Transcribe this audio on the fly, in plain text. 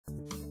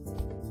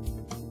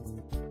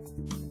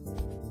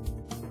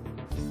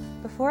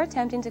Before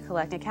attempting to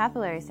collect a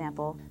capillary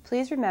sample,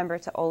 please remember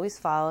to always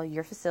follow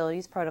your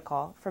facility's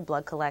protocol for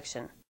blood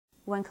collection.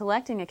 When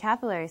collecting a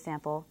capillary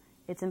sample,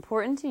 it's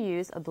important to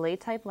use a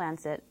blade-type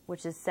lancet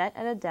which is set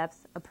at a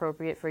depth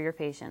appropriate for your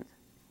patient.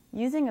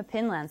 Using a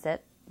pin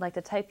lancet, like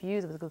the type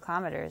used with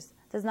glucometers,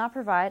 does not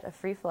provide a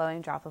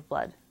free-flowing drop of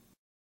blood.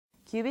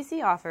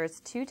 QBC offers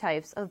two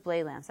types of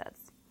blade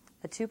lancets,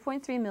 a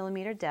 2.3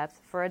 mm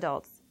depth for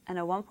adults and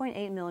a 1.8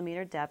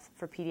 mm depth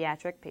for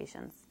pediatric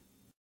patients.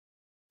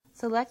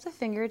 Select the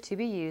finger to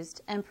be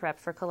used and prep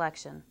for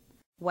collection.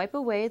 Wipe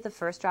away the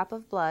first drop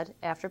of blood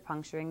after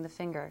puncturing the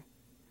finger.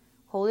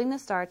 Holding the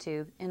star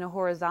tube in a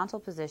horizontal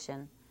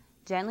position,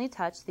 gently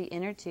touch the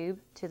inner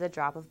tube to the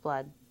drop of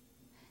blood.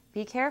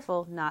 Be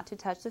careful not to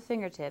touch the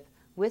fingertip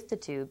with the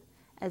tube,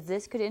 as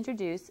this could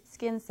introduce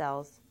skin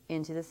cells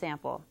into the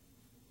sample.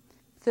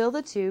 Fill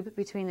the tube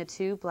between the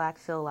two black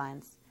fill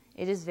lines.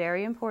 It is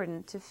very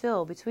important to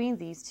fill between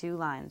these two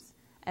lines,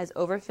 as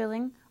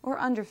overfilling or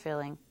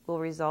underfilling will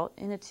result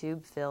in a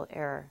tube fill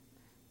error.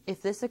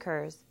 If this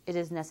occurs, it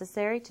is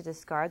necessary to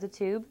discard the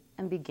tube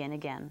and begin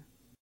again.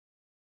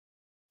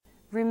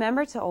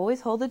 Remember to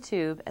always hold the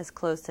tube as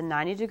close to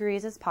 90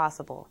 degrees as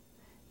possible.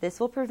 This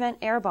will prevent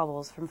air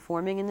bubbles from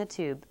forming in the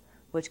tube,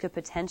 which could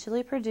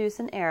potentially produce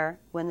an error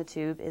when the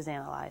tube is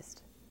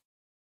analyzed.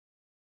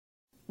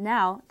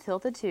 Now,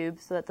 tilt the tube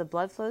so that the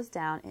blood flows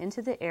down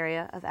into the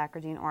area of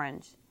acridine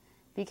orange.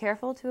 Be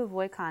careful to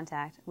avoid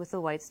contact with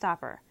the white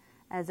stopper,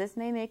 as this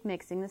may make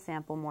mixing the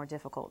sample more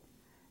difficult.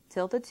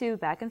 Tilt the tube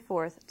back and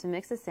forth to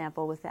mix the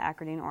sample with the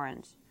acridine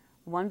orange.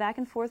 One back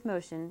and forth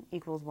motion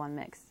equals one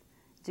mix.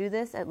 Do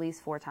this at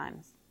least 4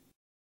 times.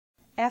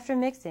 After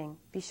mixing,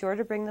 be sure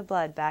to bring the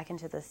blood back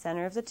into the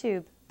center of the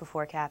tube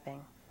before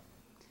capping.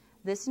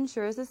 This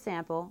ensures the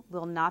sample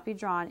will not be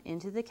drawn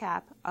into the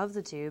cap of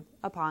the tube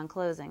upon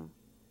closing.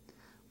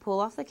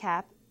 Pull off the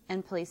cap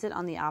and place it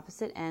on the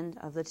opposite end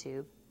of the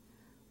tube.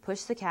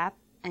 Push the cap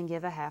and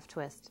give a half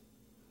twist.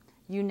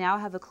 You now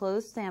have a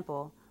closed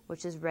sample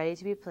which is ready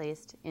to be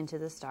placed into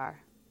the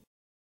star.